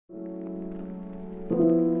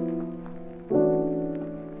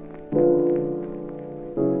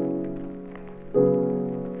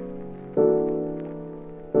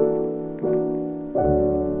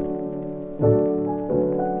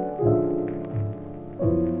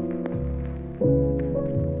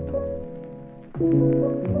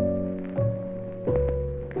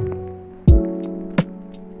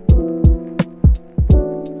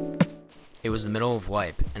It was the middle of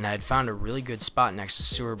wipe, and I had found a really good spot next to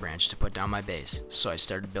sewer branch to put down my base, so I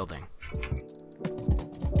started building.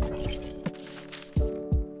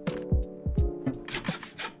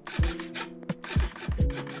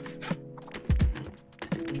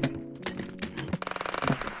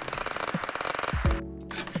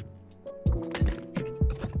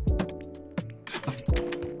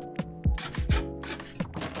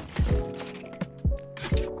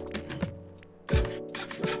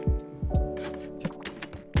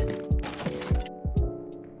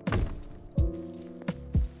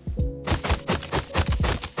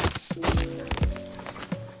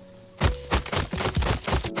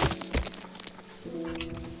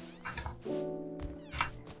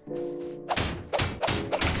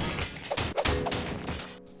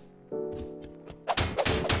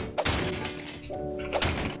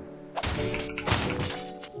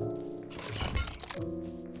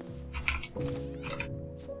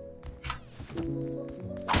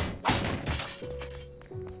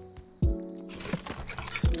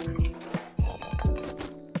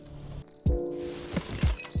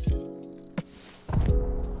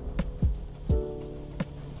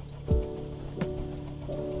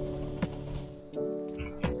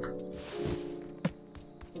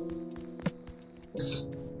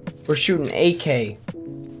 We're shooting AK.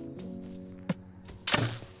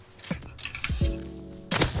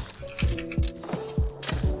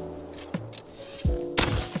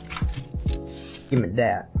 Give me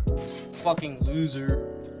that. Fucking loser.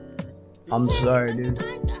 I'm sorry, dude.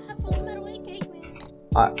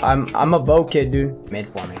 I'm a bow kid, dude. Made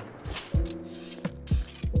for me.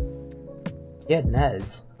 Yeah,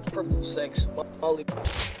 Neds. Purple sex, Molly.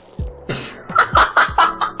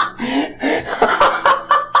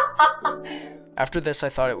 After this, I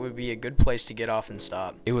thought it would be a good place to get off and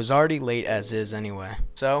stop. It was already late as is anyway,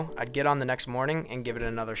 so I'd get on the next morning and give it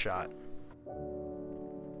another shot.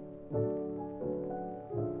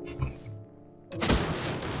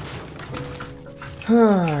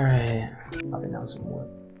 Alright, popping down some wood.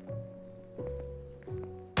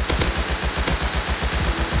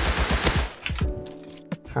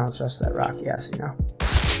 I don't trust that rocky ass, you know.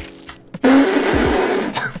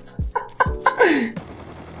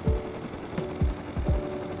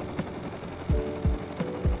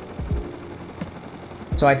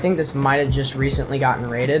 So I think this might have just recently gotten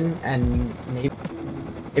raided, and maybe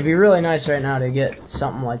it'd be really nice right now to get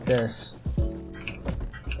something like this.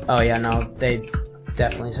 Oh yeah, no, they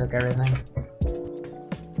definitely took everything.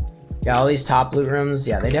 Yeah, all these top loot rooms,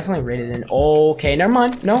 yeah, they definitely raided in. Okay, never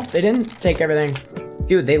mind. No, they didn't take everything.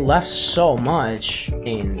 Dude, they left so much. I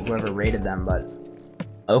mean, whoever raided them, but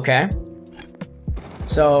okay.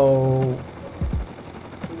 So,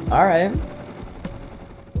 all right.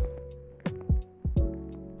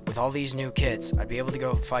 With all these new kits, I'd be able to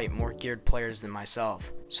go fight more geared players than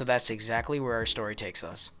myself. So that's exactly where our story takes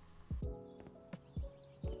us.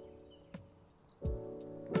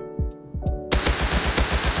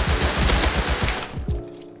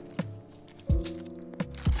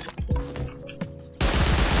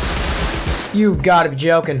 You've got to be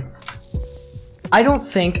joking. I don't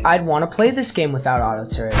think I'd want to play this game without auto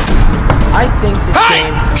turrets. I think this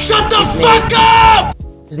game. Shut the fuck up!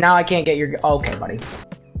 Because now I can't get your. Okay, buddy.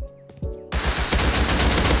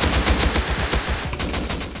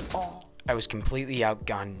 I was completely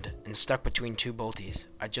outgunned and stuck between two bolties.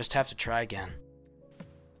 I just have to try again.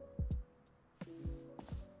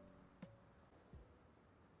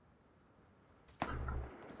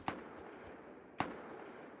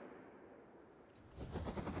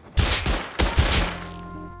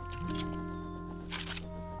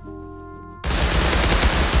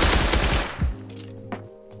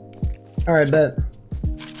 Alright, bet.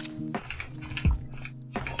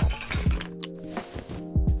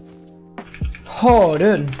 Oh,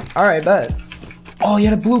 dude. Alright, bet. Oh, you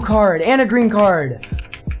had a blue card and a green card.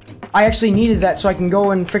 I actually needed that so I can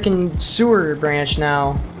go in freaking sewer branch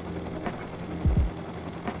now.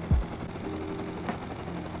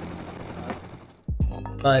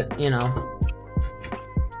 But, you know.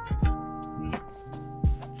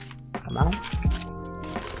 Come on.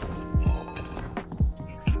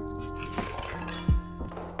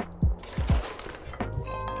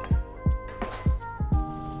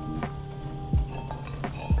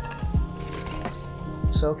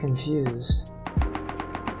 so confused.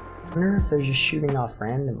 I wonder if they're just shooting off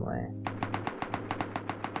randomly.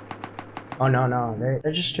 Oh no,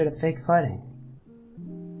 they're just straight up fake fighting.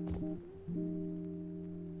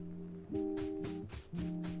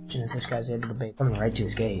 Imagine if this guy's able to bait coming right to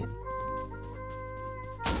his gate.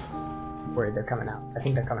 Worried they're coming out. I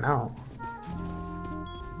think they're coming out.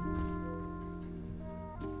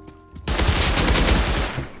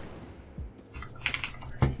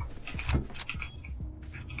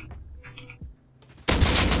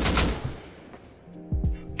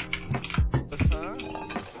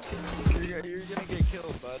 You're gonna get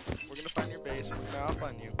killed, bud. We're gonna find your base. We're gonna off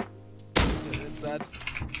on you. It's that.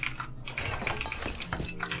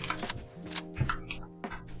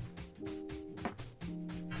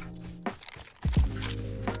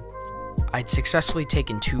 I'd successfully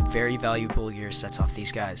taken 2 very valuable gear sets off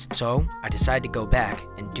these guys, so I decided to go back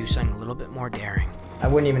and do something a little bit more daring. I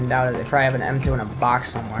wouldn't even doubt it. They probably have an M2 in a box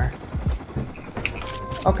somewhere.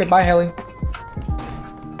 Okay, bye, Haley.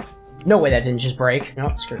 No way that didn't just break.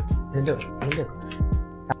 No, screw it. Didn't do it. Didn't do it.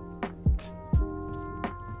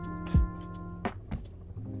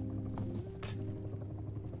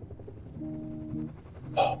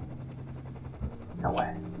 No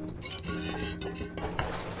way.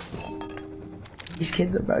 These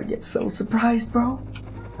kids are about to get so surprised, bro.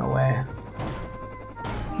 No way.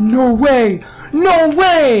 No way! No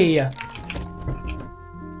way!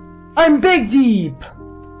 I'm big deep!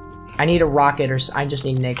 I need a rocket or I just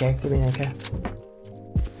need an AK. Give me an AK.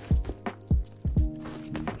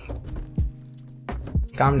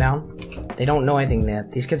 Calm down. They don't know anything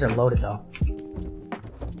yet. These kids are loaded though.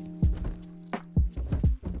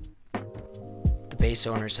 The base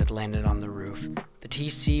owners had landed on the roof. The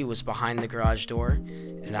TC was behind the garage door,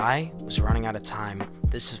 and I was running out of time.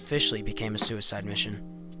 This officially became a suicide mission.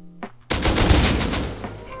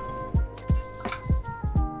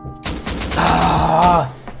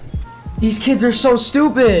 Ah! These kids are so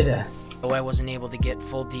stupid! Though I wasn't able to get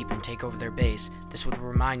full deep and take over their base, this would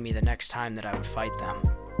remind me the next time that I would fight them.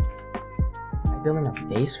 I'm building a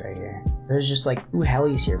base right here. There's just like 2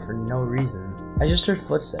 helis here for no reason. I just heard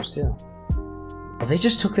footsteps too. Oh, they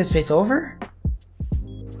just took this base over?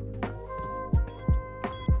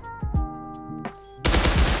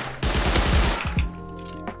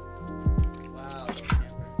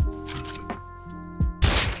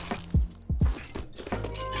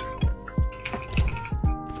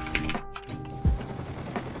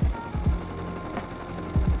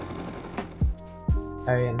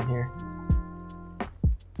 Oh, yeah, in here.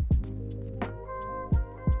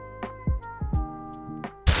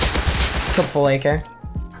 Kill full AK.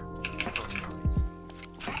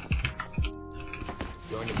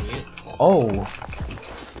 Oh.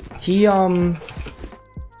 He,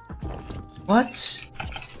 What?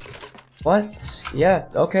 What? Yeah,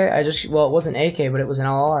 okay, well, it wasn't AK, but it was an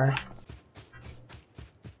LR.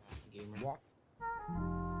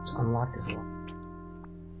 It's unlocked as well.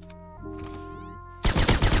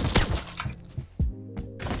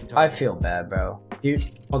 I feel bad, bro.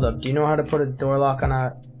 Hold up. Do you know how to put a door lock on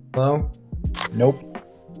a Hello? Nope.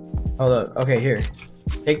 Hold up. Okay, here.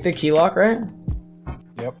 Take the key lock, right?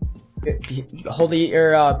 Yep. Hold E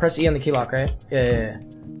or press E on the key lock, right? Yeah.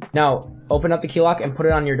 Now open up the key lock and put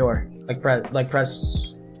it on your door. Like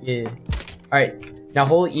press. Yeah. All right. Now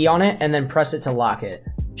hold E on it and then press it to lock it.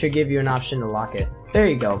 Should give you an option to lock it. There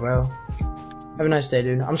you go, bro. Have a nice day,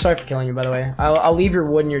 dude. I'm sorry for killing you, by the way. I'll leave your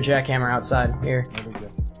wood and your jackhammer outside. Here. No big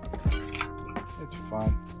deal. It's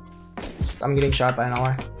fine. I'm getting shot by an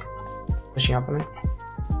LR. Pushing up on me.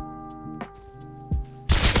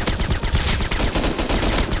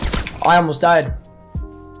 Oh, I almost died.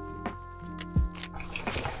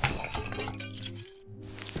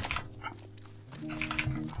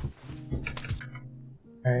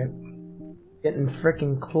 Alright. Getting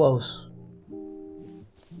freaking close.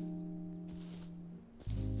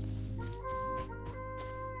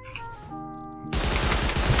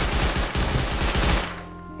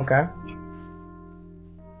 Okay.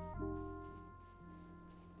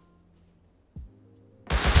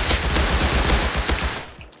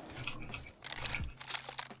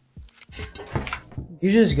 You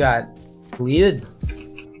just got deleted.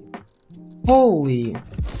 Holy.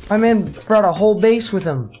 My man brought a whole base with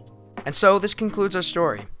him. And so this concludes our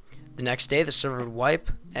story. The next day the server would wipe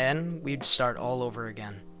and we'd start all over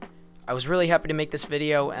again. I was really happy to make this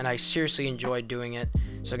video and I seriously enjoyed doing it.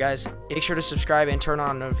 So guys, make sure to subscribe and turn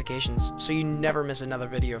on notifications so you never miss another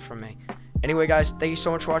video from me. Anyway guys, thank you so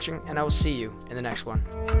much for watching and I will see you in the next one.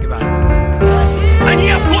 Goodbye. Они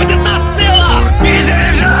обходят нас с тыла!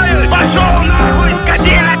 Перезаряжают! Пошел нахуй,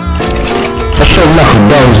 скотина! Пошел нахуй,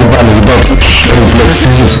 даун ебаный, ебал.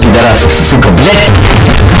 Блядь, пидорасов, сука, блядь.